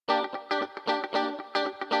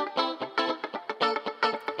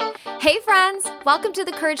Hey friends, welcome to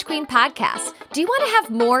the Courage Queen podcast. Do you want to have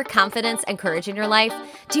more confidence and courage in your life?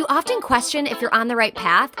 Do you often question if you're on the right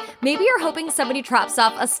path? Maybe you're hoping somebody drops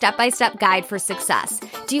off a step-by-step guide for success.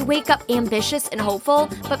 Do you wake up ambitious and hopeful,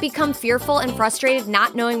 but become fearful and frustrated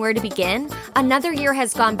not knowing where to begin? Another year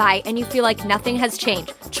has gone by and you feel like nothing has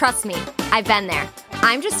changed. Trust me, I've been there.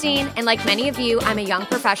 I'm Justine, and like many of you, I'm a young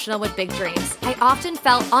professional with big dreams. I often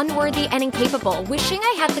felt unworthy and incapable, wishing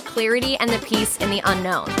I had the clarity and the peace in the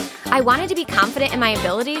unknown. I wanted to be confident in my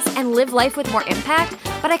abilities and live life with more impact,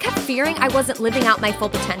 but I kept fearing I wasn't living out my full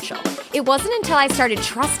potential. It wasn't until I started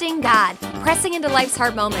trusting God, pressing into life's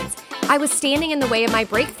hard moments, I was standing in the way of my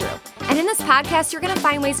breakthrough. And in this podcast, you're going to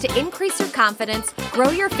find ways to increase your confidence, grow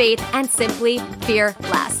your faith, and simply fear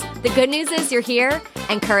less. The good news is you're here,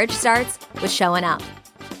 and courage starts with showing up.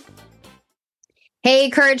 Hey,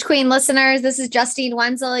 Courage Queen listeners, this is Justine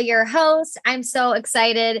Wenzel, your host. I'm so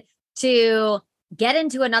excited to get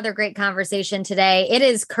into another great conversation today. It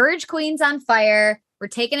is Courage Queens on Fire. We're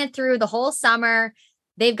taking it through the whole summer.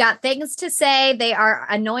 They've got things to say. They are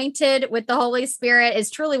anointed with the Holy Spirit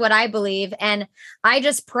is truly what I believe. And I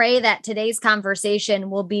just pray that today's conversation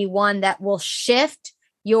will be one that will shift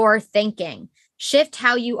your thinking, shift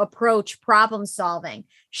how you approach problem solving,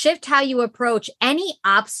 shift how you approach any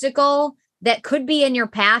obstacle that could be in your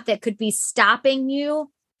path, that could be stopping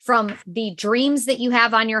you from the dreams that you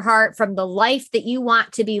have on your heart, from the life that you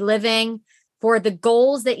want to be living, for the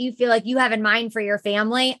goals that you feel like you have in mind for your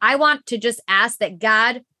family. I want to just ask that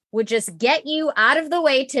God would just get you out of the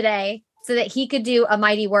way today so that he could do a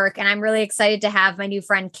mighty work. And I'm really excited to have my new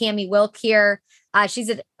friend, Cami Wilk, here.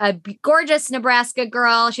 She's a gorgeous Nebraska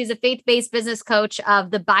girl. She's a faith-based business coach of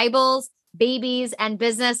the Bibles, Babies, and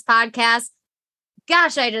Business podcast.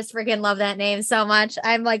 Gosh, I just freaking love that name so much.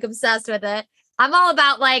 I'm like obsessed with it. I'm all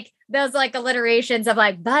about like those like alliterations of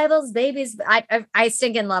like Bibles, babies. I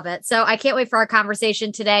stinking love it. So I can't wait for our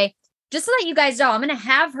conversation today. Just to let you guys know, I'm going to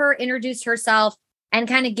have her introduce herself and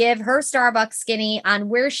kind of give her Starbucks skinny on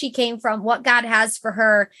where she came from, what God has for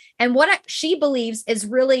her, and what she believes is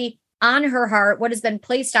really on her heart, what has been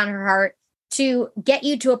placed on her heart to get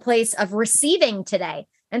you to a place of receiving today.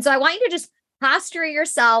 And so I want you to just posture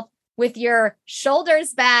yourself with your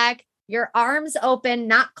shoulders back, your arms open,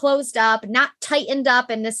 not closed up, not tightened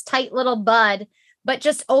up in this tight little bud, but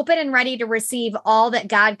just open and ready to receive all that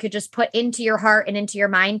God could just put into your heart and into your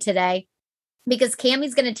mind today. Because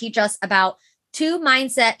Cami's going to teach us about 2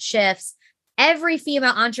 mindset shifts every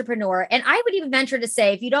female entrepreneur. And I would even venture to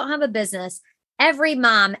say, if you don't have a business, every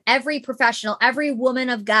mom, every professional, every woman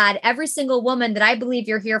of God, every single woman that I believe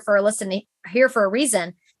you're here for a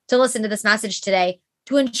reason to listen to this message today,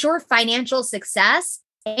 to ensure financial success.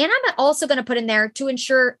 And I'm also going to put in there to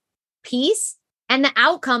ensure peace and the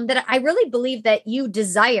outcome that I really believe that you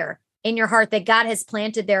desire in your heart, that God has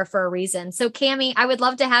planted there for a reason. So Cami, I would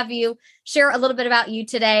love to have you share a little bit about you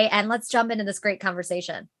today, and let's jump into this great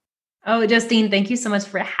conversation. Oh, Justine, thank you so much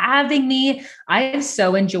for having me. I have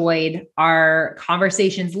so enjoyed our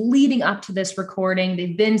conversations leading up to this recording.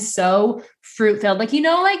 They've been so fruit-filled. Like,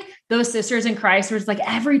 like those sisters in Christ, where it's like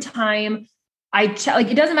every time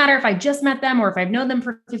it doesn't matter if I just met them or if I've known them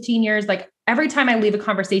for 15 years, like every time I leave a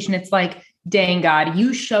conversation, it's like, dang God,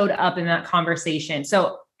 you showed up in that conversation.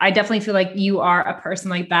 So I definitely feel like you are a person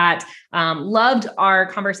like that. Loved our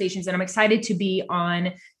conversations, and I'm excited to be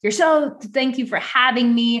on your show. Thank you for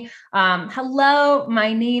having me. Hello,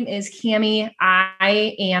 my name is Cami.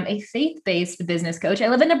 I am a faith-based business coach. I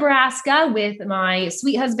live in Nebraska with my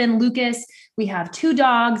sweet husband, Lucas. We have 2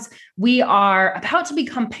 dogs. We are about to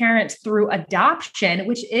become parents through adoption,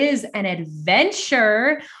 which is an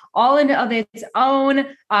adventure all in of its own.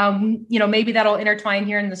 Maybe that'll intertwine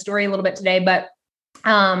here in the story a little bit today, but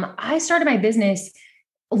I started my business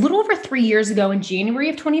a little over 3 years ago in January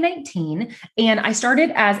of 2019. And I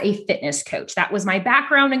started as a fitness coach. That was my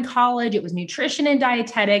background in college. It was nutrition and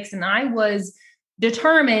dietetics. And I was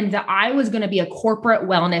determined that I was going to be a corporate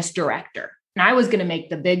wellness director and I was going to make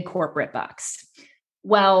the big corporate bucks.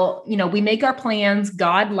 Well, we make our plans.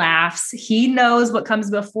 God laughs. He knows what comes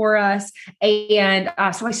before us. And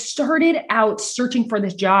so I started out searching for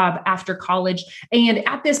this job after college. And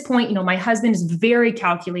at this point, my husband is a very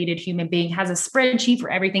calculated human being, has a spreadsheet for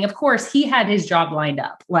everything. Of course, he had his job lined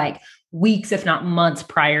up like weeks, if not months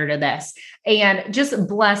prior to this. And just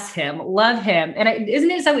bless him, love him. And isn't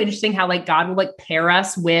it so interesting how like God will like pair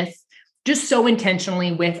us with just so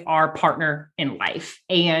intentionally with our partner in life,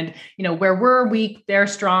 and, where we're weak, they're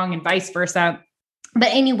strong, and vice versa. But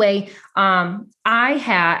anyway,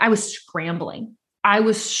 I was scrambling. I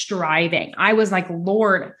was striving. I was like,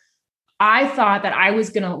 Lord, I thought that I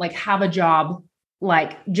was going to like have a job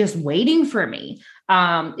like just waiting for me.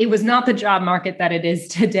 It was not the job market that it is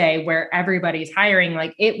today where everybody's hiring.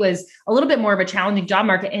 Like it was a little bit more of a challenging job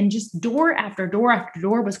market, and just door after door after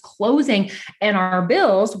door was closing, and our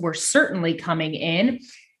bills were certainly coming in.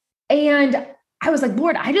 And I was like,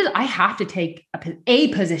 Lord, I have to take a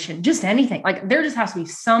position, just anything. Like there just has to be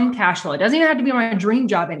some cash flow. It doesn't even have to be my dream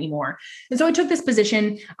job anymore. And so I took this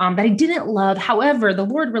position that I didn't love. However, the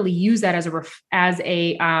Lord really used that as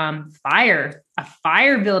a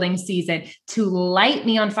fire building season to light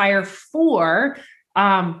me on fire for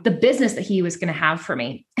the business that he was going to have for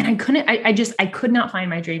me. And I could not find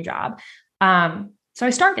my dream job. So I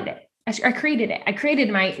started it. I created it. I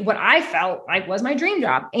created what I felt like was my dream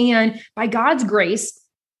job. And by God's grace,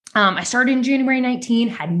 I started in January 19,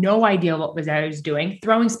 had no idea what I was doing,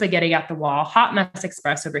 throwing spaghetti at the wall, hot mess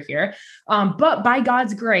express over here. But by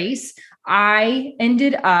God's grace, I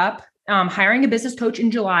ended up hiring a business coach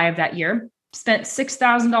in July of that year, spent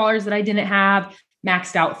 $6,000 that I didn't have,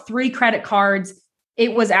 maxed out 3 credit cards.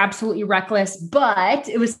 It was absolutely reckless, but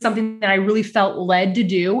it was something that I really felt led to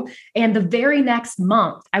do. And the very next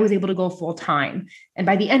month, I was able to go full time. And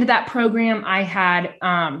by the end of that program, I had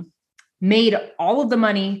made all of the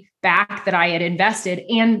money back that I had invested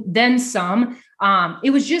and then some.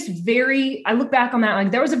 It was just I look back on that,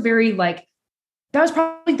 like that was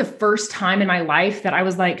probably the first time in my life that I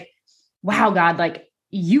was like, wow, God, like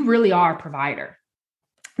you really are a provider.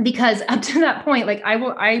 Because up to that point, like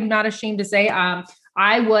I'm not ashamed to say,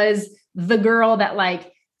 I was the girl that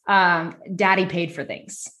like, daddy paid for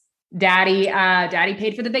things. Daddy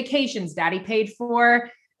paid for the vacations. Daddy paid for,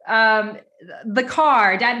 the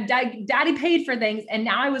car. Daddy paid for things. And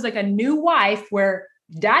now I was like a new wife where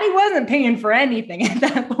daddy wasn't paying for anything at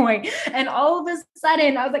that point. And all of a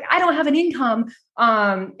sudden I was like, I don't have an income.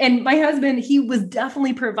 And my husband, he was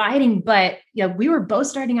definitely providing, but yeah, we were both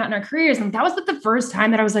starting out in our careers. And that was like the first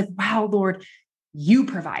time that I was like, wow, Lord, you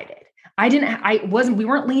provided. We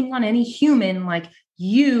weren't leaning on any human. Like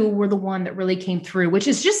you were the one that really came through, which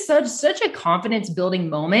is just such a confidence building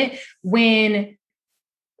moment when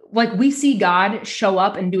like we see God show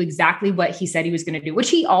up and do exactly what he said he was going to do, which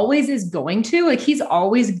he always is going to. Like he's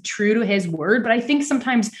always true to his word. But I think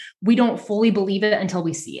sometimes we don't fully believe it until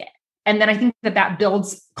we see it. And then I think that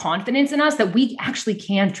builds confidence in us that we actually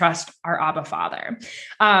can trust our Abba Father.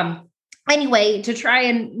 Anyway, to try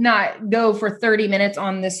and not go for 30 minutes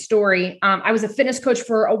on this story, I was a fitness coach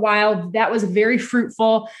for a while. That was very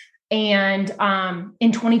fruitful. And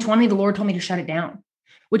in 2020, the Lord told me to shut it down,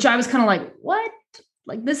 which I was kind of like, what?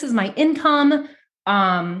 Like, this is my income.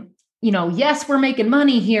 Yes, we're making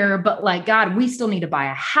money here, but like, God, we still need to buy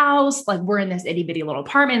a house. Like we're in this itty bitty little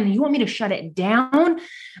apartment and you want me to shut it down?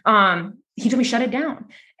 He told me shut it down.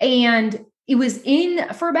 And it was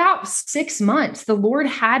for about 6 months, the Lord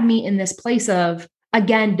had me in this place of,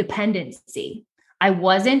 again, dependency. I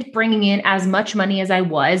wasn't bringing in as much money as I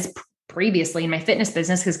was previously in my fitness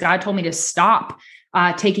business because God told me to stop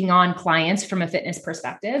taking on clients from a fitness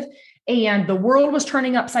perspective. And the world was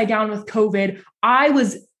turning upside down with COVID. I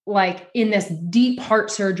was like in this deep heart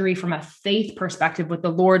surgery from a faith perspective with the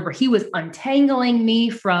Lord, where he was untangling me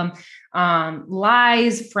from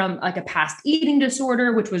lies, from like a past eating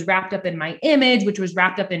disorder, which was wrapped up in my image, which was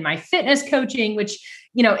wrapped up in my fitness coaching, which,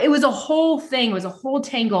 it was a whole thing, it was a whole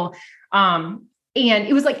tangle. And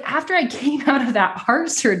it was like, after I came out of that heart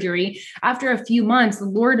surgery, after a few months, the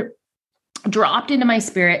Lord dropped into my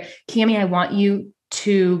spirit, Cami, I want you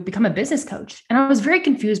to become a business coach. And I was very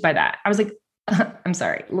confused by that. I was like, I'm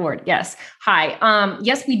sorry, Lord. Yes. Hi.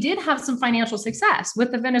 Yes, we did have some financial success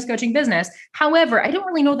with the fitness coaching business. However, I don't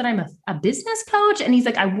really know that I'm a business coach. And he's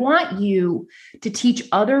like, I want you to teach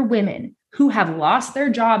other women who have lost their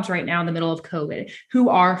jobs right now in the middle of COVID, who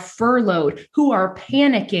are furloughed, who are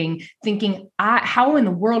panicking, thinking, how in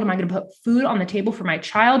the world am I going to put food on the table for my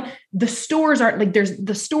child? The stores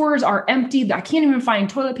are empty. I can't even find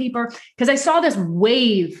toilet paper. Because I saw this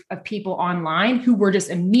wave of people online who were just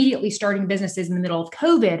immediately starting businesses in the middle of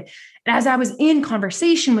COVID. And as I was in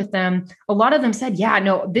conversation with them, a lot of them said, yeah,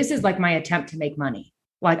 no, this is like my attempt to make money.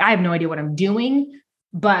 Like, I have no idea what I'm doing,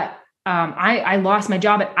 but I lost my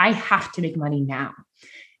job and I have to make money now.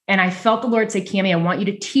 And I felt the Lord say, Cami, I want you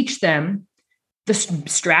to teach them the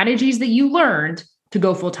strategies that you learned to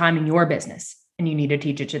go full time in your business. And you need to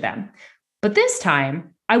teach it to them. But this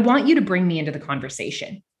time, I want you to bring me into the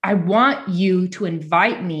conversation. I want you to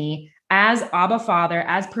invite me as Abba Father,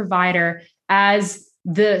 as provider, as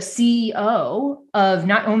the CEO of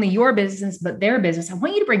not only your business, but their business. I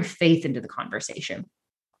want you to bring faith into the conversation.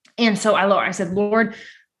 And so I said, Lord,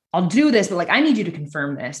 I'll do this, but like, I need you to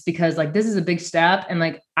confirm this because like, this is a big step. And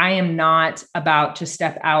like, I am not about to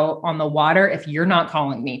step out on the water if you're not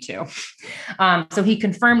calling me to. So he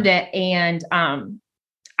confirmed it. And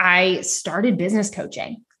I started business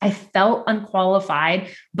coaching. I felt unqualified,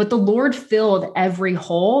 but the Lord filled every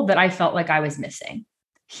hole that I felt like I was missing.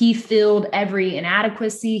 He filled every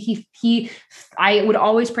inadequacy. I would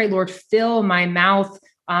always pray, Lord, fill my mouth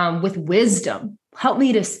with wisdom. Help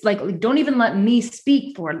me to like, don't even let me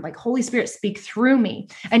speak for it. Like Holy Spirit, speak through me.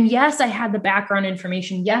 And yes, I had the background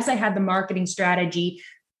information. Yes, I had the marketing strategy.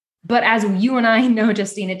 But as you and I know,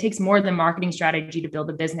 Justine, it takes more than marketing strategy to build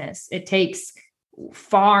a business. It takes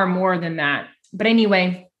far more than that. But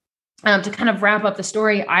anyway, to kind of wrap up the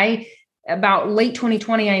story, about late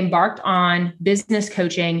 2020, I embarked on business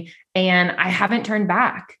coaching and I haven't turned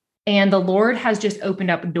back. And the Lord has just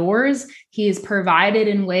opened up doors. He has provided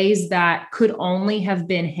in ways that could only have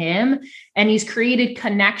been him. And he's created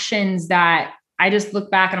connections that I just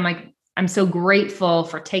look back and I'm like, I'm so grateful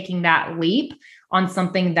for taking that leap on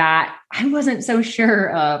something that I wasn't so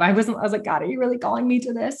sure of. I was like, God, are you really calling me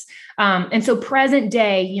to this? And so present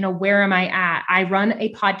day, where am I at? I run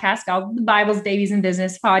a podcast called the Bible's Babies in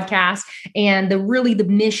Business podcast. And the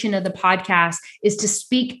mission of the podcast is to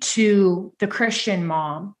speak to the Christian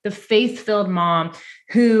mom, the faith-filled mom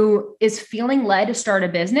who is feeling led to start a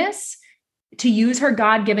business, to use her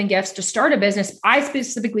God-given gifts to start a business. I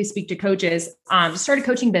specifically speak to coaches to start a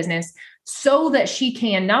coaching business so that she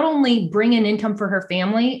can not only bring in income for her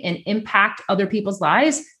family and impact other people's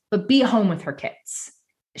lives, but be home with her kids.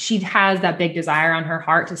 She has that big desire on her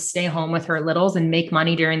heart to stay home with her littles and make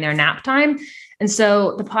money during their nap time. And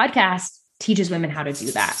so the podcast teaches women how to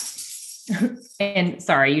do that. And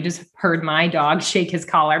sorry, you just heard my dog shake his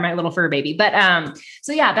collar, my little fur baby. But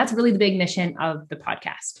so yeah, that's really the big mission of the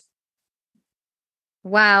podcast.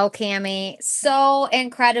 Wow, Cami, so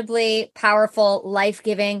incredibly powerful,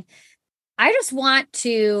 life-giving. I just want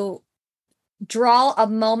to draw a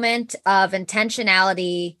moment of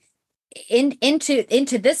intentionality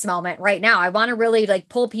into this moment right now. I want to really like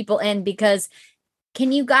pull people in because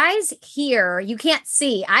can you guys hear? You can't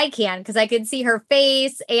see. I can because I can see her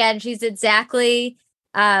face and she's exactly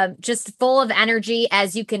just full of energy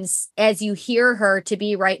as you hear her to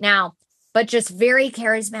be right now, but just very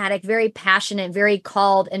charismatic, very passionate, very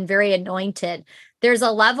called, and very anointed. There's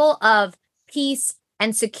a level of peace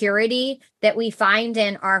and security that we find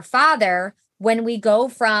in our Father when we go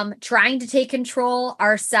from trying to take control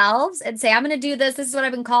ourselves and say, I'm going to do this. This is what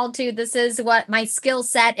I've been called to. This is what my skill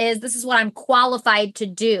set is. This is what I'm qualified to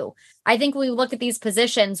do. I think we look at these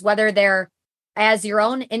positions, whether they're as your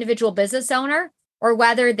own individual business owner or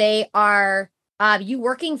whether they are you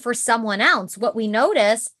working for someone else. What we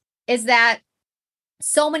notice is that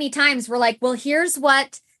so many times we're like, well, here's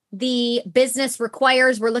what the business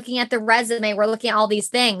requires. We're looking at the resume. We're looking at all these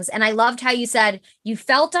things. And I loved how you said you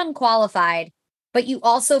felt unqualified, but you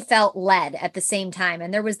also felt led at the same time.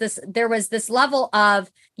 And there was this level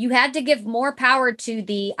of you had to give more power to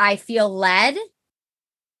the I feel led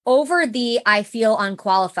over the I feel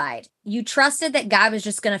unqualified. You trusted that God was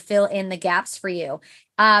just going to fill in the gaps for you.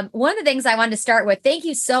 One of the things I wanted to start with, thank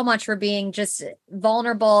you so much for being just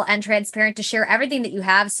vulnerable and transparent to share everything that you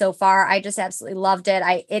have so far. I just absolutely loved it.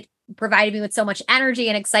 It provided me with so much energy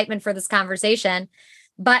and excitement for this conversation.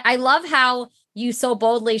 But I love how you so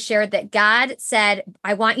boldly shared that God said,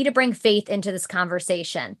 I want you to bring faith into this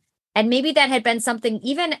conversation. And maybe that had been something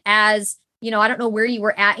even as, I don't know where you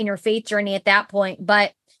were at in your faith journey at that point,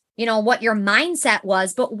 but what your mindset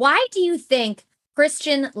was. But why do you think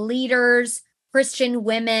Christian leaders, Christian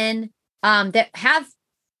women that have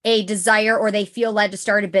a desire or they feel led to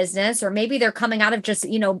start a business, or maybe they're coming out of just,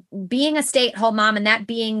 being a stay-at-home mom and that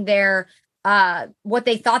being their what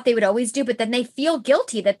they thought they would always do, but then they feel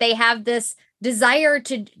guilty that they have this desire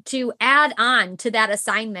to add on to that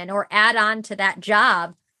assignment or add on to that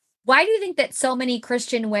job. Why do you think that so many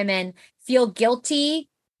Christian women feel guilty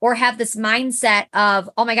or have this mindset of,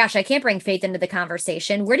 oh my gosh, I can't bring faith into the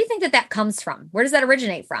conversation? Where do you think that comes from? Where does that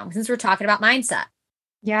originate from? Since we're talking about mindset.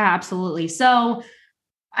 Yeah, absolutely. So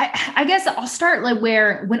I guess I'll start like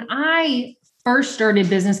when I first started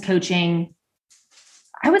business coaching,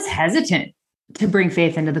 I was hesitant to bring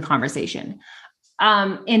faith into the conversation.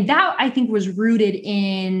 And that I think was rooted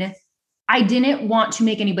in, I didn't want to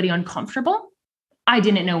make anybody uncomfortable. I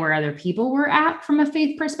didn't know where other people were at from a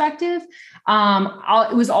faith perspective.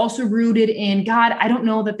 It was also rooted in, God, I don't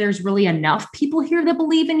know that there's really enough people here that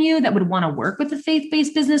believe in you that would want to work with a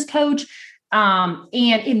faith-based business coach. And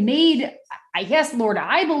it made, I guess, Lord,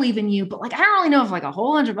 I believe in you, but like, I don't really know if like a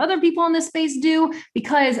whole bunch of other people in this space do,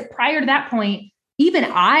 because prior to that point, even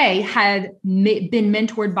I had been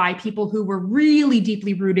mentored by people who were really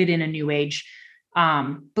deeply rooted in a new age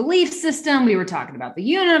belief system. We were talking about the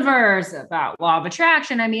universe, about law of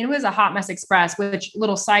attraction. I mean, it was a hot mess express, which,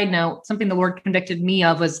 little side note, something the Lord convicted me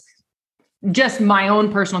of was just my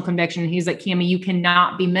own personal conviction. He's like, Cami, you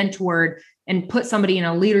cannot be mentored and put somebody in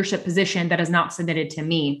a leadership position that is not submitted to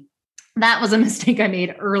me. That was a mistake I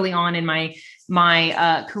made early on in my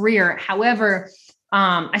career. However,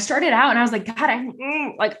 I started out and I was like, God,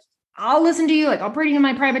 I'll listen to you. Like, I'll pray to you in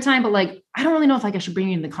my private time, but like, I don't really know if I should bring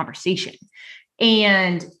you in the conversation.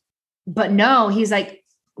 But no, he's like,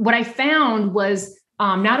 what I found was,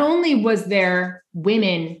 not only was there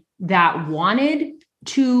women that wanted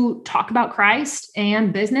to talk about Christ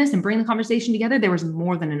and business and bring the conversation together, there was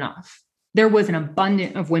more than enough. There was an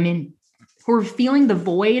abundance of women who were feeling the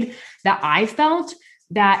void that I felt,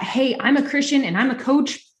 that, hey, I'm a Christian and I'm a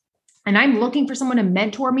coach and I'm looking for someone to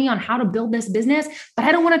mentor me on how to build this business, but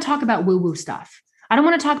I don't want to talk about woo-woo stuff. I don't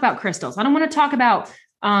want to talk about crystals. I don't want to talk about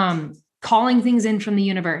calling things in from the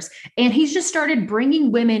universe. And he's just started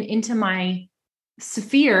bringing women into my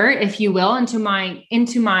sphere, if you will, into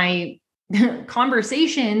my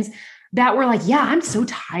conversations that were like, yeah, I'm so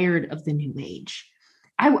tired of the new age.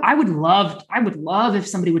 I would love if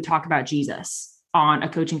somebody would talk about Jesus on a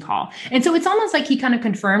coaching call. And so it's almost like he kind of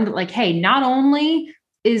confirmed like, hey, not only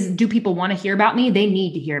do people want to hear about me, they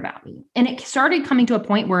need to hear about me. And it started coming to a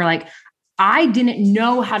point where like, I didn't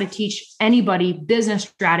know how to teach anybody business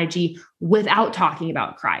strategy without talking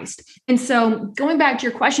about Christ. And so going back to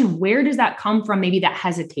your question, where does that come from? Maybe that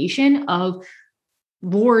hesitation of,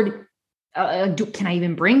 Lord, can I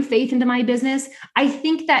even bring faith into my business? I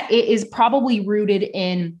think that it is probably rooted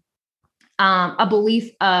in a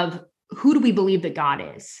belief of, who do we believe that God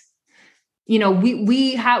is? You know,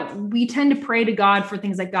 we tend to pray to God for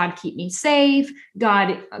things like, God, keep me safe.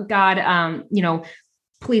 God,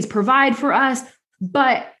 please provide for us.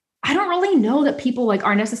 But I don't really know that people like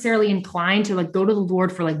are necessarily inclined to like go to the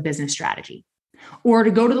Lord for like business strategy, or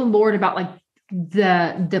to go to the Lord about like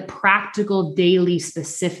the practical daily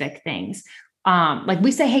specific things. Like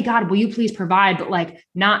we say, hey, God, will you please provide? But like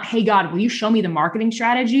not, hey, God, will you show me the marketing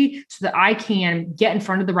strategy so that I can get in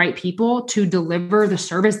front of the right people to deliver the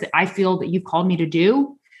service that I feel that you've called me to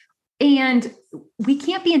do? And we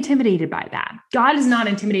can't be intimidated by that. God is not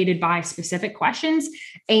intimidated by specific questions.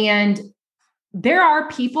 And there are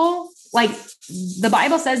people, like the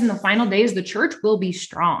Bible says, in the final days, the church will be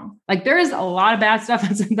strong. Like there is a lot of bad stuff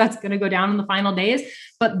that's going to go down in the final days,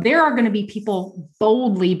 but there are going to be people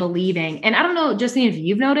boldly believing. And I don't know, Justine, if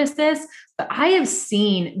you've noticed this, but I have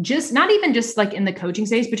seen, just not even just like in the coaching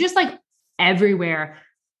space, but just like everywhere,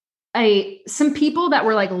 some people that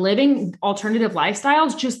were like living alternative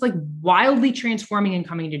lifestyles, just like wildly transforming and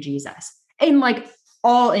coming to Jesus in like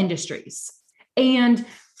all industries. And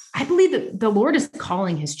I believe that the Lord is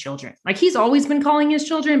calling his children. Like he's always been calling his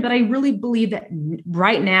children, but I really believe that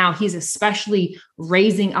right now he's especially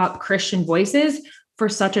raising up Christian voices for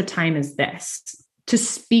such a time as this, to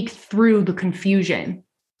speak through the confusion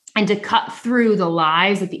and to cut through the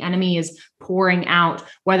lies that the enemy is pouring out,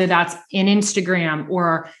 whether that's in Instagram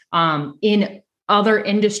or in other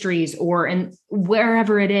industries or in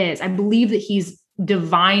wherever it is. I believe that he's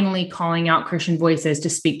divinely calling out Christian voices to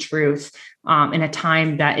speak truth in a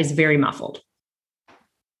time that is very muffled.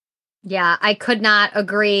 Yeah, I could not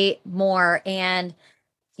agree more. And,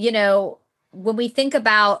 you know, when we think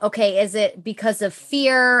about, okay, is it because of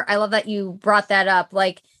fear? I love that you brought that up.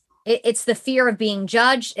 Like it's the fear of being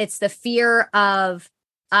judged. It's the fear of,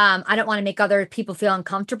 I don't want to make other people feel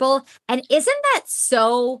uncomfortable. And isn't that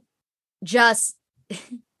so just,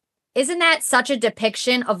 isn't that such a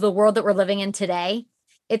depiction of the world that we're living in today?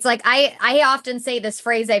 It's like, I often say this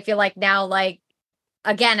phrase, I feel like now, like,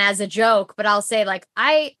 again, as a joke, but I'll say like,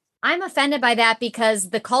 I'm offended by that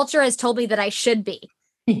because the culture has told me that I should be,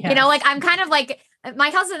 yes. You know, like I'm kind of like,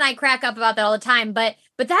 my husband and I crack up about that all the time, but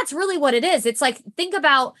that's really what it is. It's like, think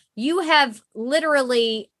about, you have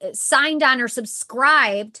literally signed on or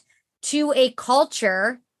subscribed to a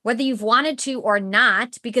culture, whether you've wanted to or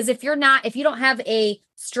not, because if you don't have a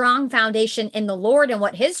strong foundation in the Lord and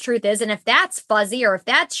what his truth is, and if that's fuzzy or if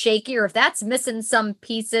that's shaky or if that's missing some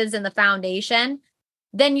pieces in the foundation,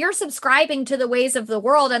 then you're subscribing to the ways of the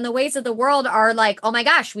world, and the ways of the world are like, oh my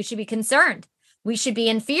gosh, we should be concerned. We should be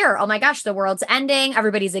in fear. Oh my gosh, the world's ending.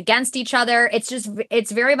 Everybody's against each other.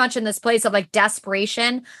 It's very much in this place of like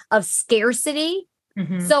desperation, of scarcity.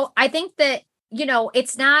 Mm-hmm. So I think that, you know,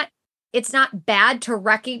 it's not bad to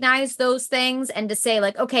recognize those things and to say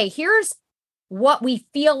like, okay, here's what we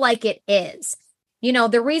feel like it is. You know,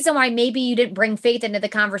 the reason why maybe you didn't bring faith into the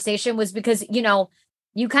conversation was because, you know,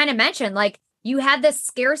 you kind of mentioned like you had this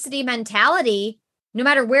scarcity mentality, no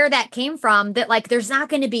matter where that came from, that like, there's not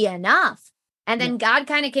going to be enough. And then God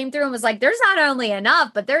kind of came through and was like, there's not only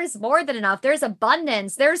enough, but there's more than enough. There's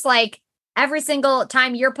abundance. There's like every single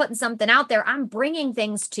time you're putting something out there, I'm bringing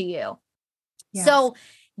things to you. Yes. So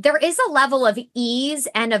there is a level of ease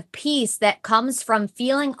and of peace that comes from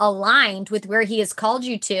feeling aligned with where he has called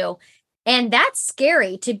you to. And that's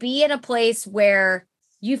scary, to be in a place where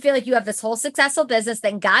you feel like you have this whole successful business,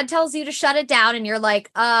 then God tells you to shut it down. And you're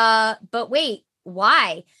like, but wait,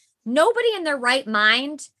 why? Nobody in their right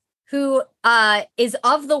mind who is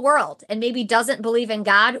of the world and maybe doesn't believe in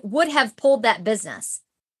God would have pulled that business,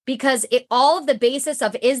 because all of the basis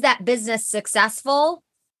of, is that business successful?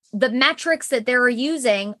 The metrics that they're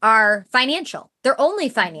using are financial. They're only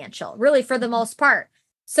financial, really, for the most part.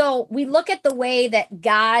 So we look at the way that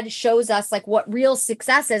God shows us like what real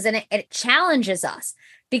success is, and it challenges us,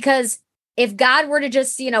 because if God were to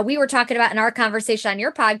just, we were talking about in our conversation on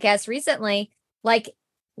your podcast recently, like,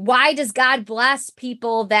 why does God bless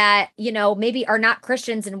people that, maybe are not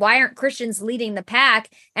Christians, and why aren't Christians leading the pack?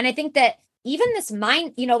 And I think that even this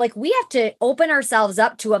mind, like, we have to open ourselves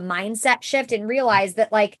up to a mindset shift and realize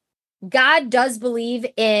that, like, God does believe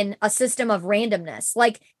in a system of randomness.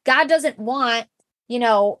 Like, God doesn't want,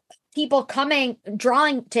 people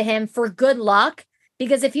drawing to him for good luck,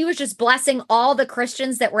 because if he was just blessing all the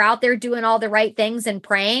Christians that were out there doing all the right things and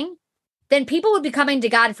praying, then people would be coming to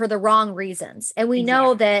God for the wrong reasons. And we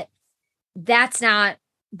know that that's not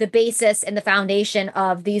the basis and the foundation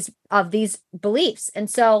of these beliefs. And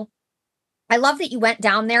so I love that you went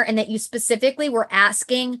down there and that you specifically were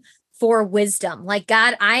asking for wisdom. Like,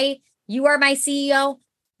 God, you are my CEO.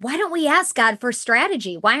 Why don't we ask God for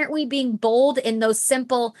strategy? Why aren't we being bold in those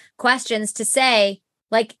simple questions to say,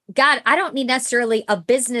 like, God, I don't need necessarily a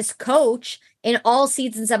business coach in all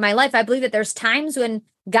seasons of my life. I believe that there's times when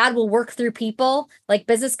God will work through people like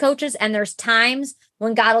business coaches, and there's times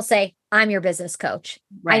when God will say, I'm your business coach.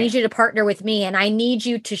 Right. I need you to partner with me, and I need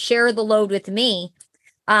you to share the load with me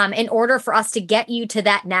in order for us to get you to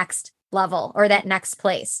that next level or that next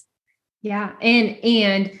place. Yeah.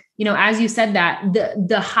 And as you said that,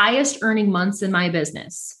 the highest earning months in my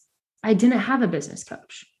business, I didn't have a business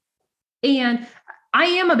coach. And I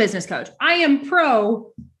am a business coach. I am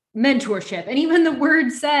pro mentorship. And even the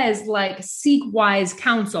word says, like, seek wise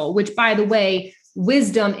counsel, which, by the way,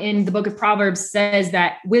 wisdom in the book of Proverbs says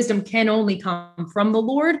that wisdom can only come from the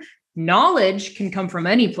Lord. Knowledge can come from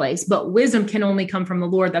any place, but wisdom can only come from the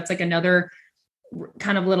Lord. That's like another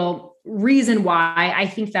kind of little reason why I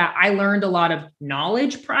think that I learned a lot of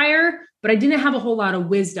knowledge prior, but I didn't have a whole lot of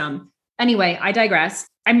wisdom. Anyway, I digress.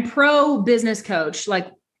 I'm pro business coach, like,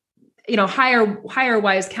 hire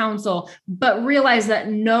wise counsel, but realize that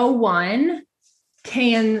no one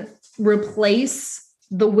can replace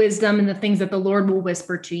the wisdom and the things that the Lord will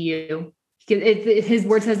whisper to you. His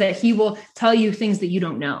word says that he will tell you things that you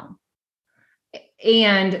don't know.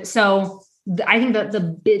 And so I think that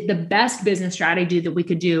the best business strategy that we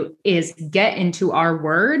could do is get into our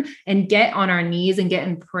word and get on our knees and get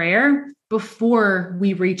in prayer before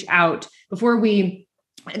we reach out, before we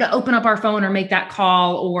open up our phone or make that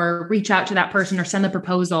call or reach out to that person or send the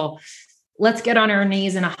proposal. Let's get on our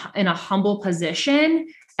knees in a humble position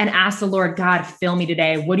and ask the Lord, God, fill me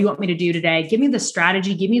today. What do you want me to do today? Give me the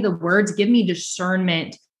strategy, give me the words, give me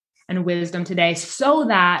discernment and wisdom today, so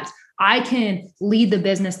that I can lead the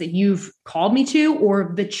business that you've called me to,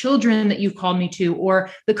 or the children that you've called me to, or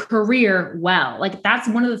the career well. Like, that's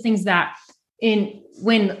one of the things that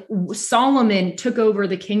when Solomon took over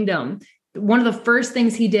the kingdom, one of the first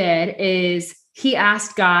things he did is he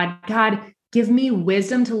asked God, give me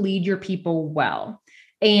wisdom to lead your people well.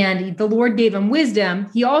 And the Lord gave him wisdom.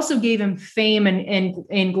 He also gave him fame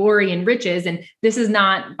and glory and riches. And this is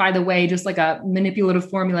not, by the way, just like a manipulative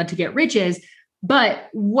formula to get riches. But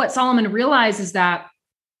what Solomon realized is that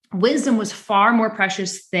wisdom was far more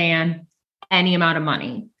precious than any amount of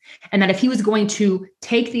money. And that if he was going to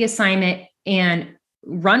take the assignment and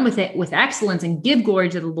run with it with excellence and give glory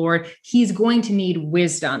to the Lord, he's going to need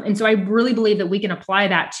wisdom. And so I really believe that we can apply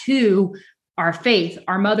that to our faith,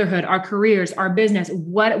 our motherhood, our careers, our business,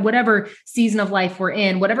 whatever season of life we're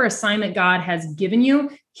in, whatever assignment God has given you,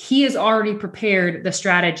 he has already prepared the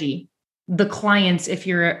strategy, the clients, if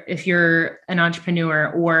you're an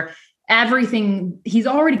entrepreneur, or everything. He's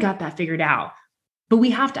already got that figured out, but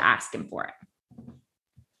we have to ask him for it.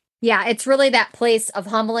 Yeah, it's really that place of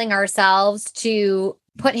humbling ourselves to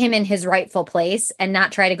put him in his rightful place and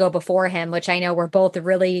not try to go before him, which I know we're both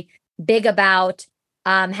really big about.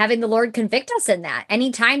 having the Lord convict us in that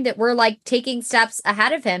anytime that we're like taking steps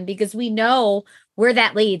ahead of him, because we know where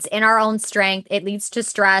that leads in our own strength. It leads to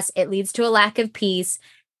stress. It leads to a lack of peace.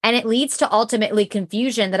 And it leads to ultimately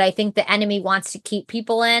confusion that I think the enemy wants to keep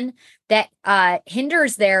people in, that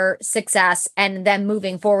hinders their success and them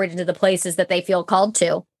moving forward into the places that they feel called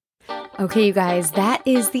to. Okay, you guys, that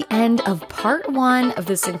is the end of part 1 of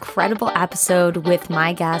this incredible episode with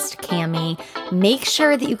my guest, Cami. Make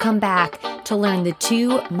sure that you come back to learn the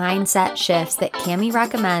 2 mindset shifts that Cami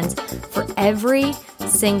recommends for every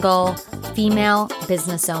single female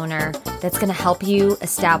business owner that's going to help you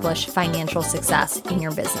establish financial success in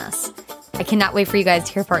your business. I cannot wait for you guys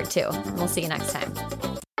to hear part 2. We'll see you next time.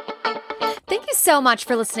 Thank you so much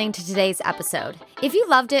for listening to today's episode. If you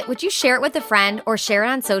loved it, would you share it with a friend or share it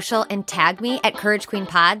on social and tag me at Courage Queen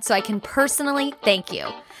Pod so I can personally thank you?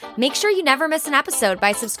 Make sure you never miss an episode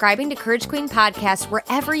by subscribing to Courage Queen Podcast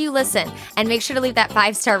wherever you listen, and make sure to leave that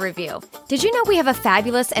 5-star review. Did you know we have a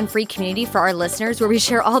fabulous and free community for our listeners where we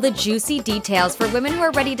share all the juicy details for women who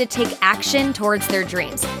are ready to take action towards their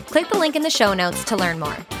dreams? Click the link in the show notes to learn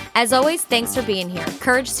more. As always, thanks for being here.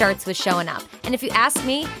 Courage starts with showing up. And if you ask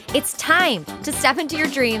me, it's time to step into your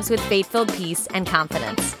dreams with faith-filled peace and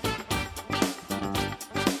confidence.